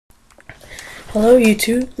Hello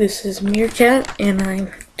YouTube, this is Meerkat, and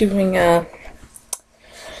I'm doing another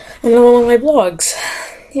one of my blogs.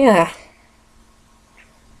 Yeah.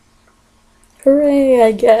 Hooray,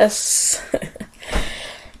 I guess.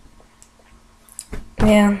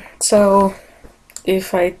 Yeah, so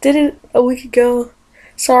if I did it a week ago,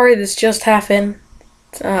 sorry, this just happened.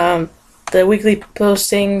 The weekly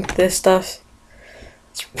posting, this stuff,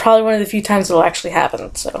 it's probably one of the few times it'll actually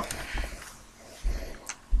happen, so.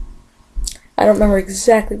 I don't remember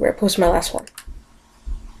exactly where I posted my last one.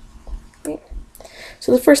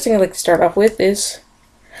 So the first thing I'd like to start off with is,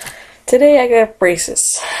 today I got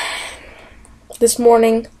braces. This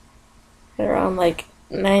morning, at around like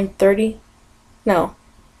 9:30, no,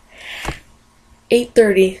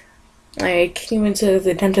 8:30, I came into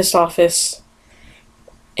the dentist's office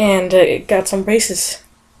and got some braces.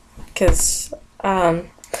 Because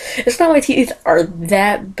it's not my teeth are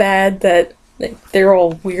that bad that they're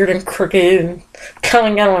all weird and crooked and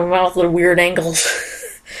coming out of my mouth at weird angles.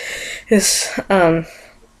 It's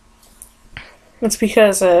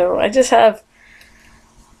because I just have,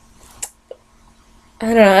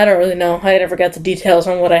 I don't really know. I never got the details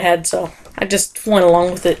on what I had, so I just went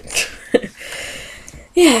along with it.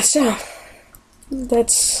 Yeah, so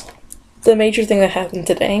that's the major thing that happened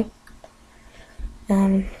today.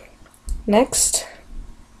 Next,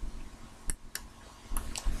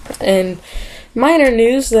 and minor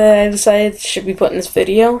news that I decided should be put in this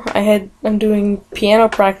video. I'm doing piano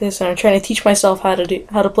practice and I'm trying to teach myself how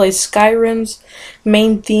to play Skyrim's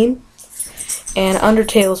main theme and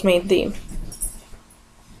Undertale's main theme.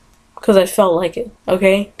 Because I felt like it,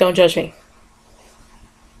 okay? Don't judge me.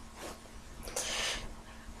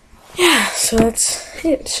 Yeah, so that's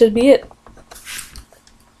it. Should be it.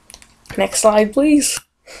 Next slide, please.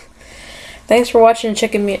 Thanks for watching and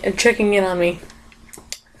checking in on me.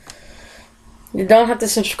 You don't have to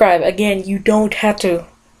subscribe. Again, you don't have to.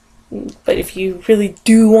 But if you really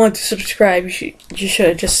do want to subscribe, you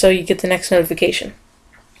should, just so you get the next notification.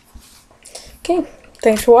 Okay,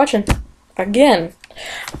 thanks for watching. Again,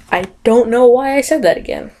 I don't know why I said that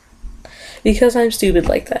again. Because I'm stupid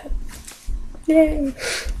like that. Yay.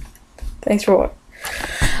 Thanks for watching.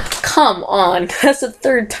 Come on, that's the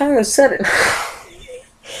third time I've said it.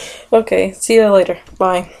 Okay, see you later.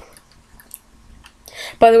 Bye.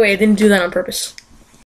 By the way, I didn't do that on purpose.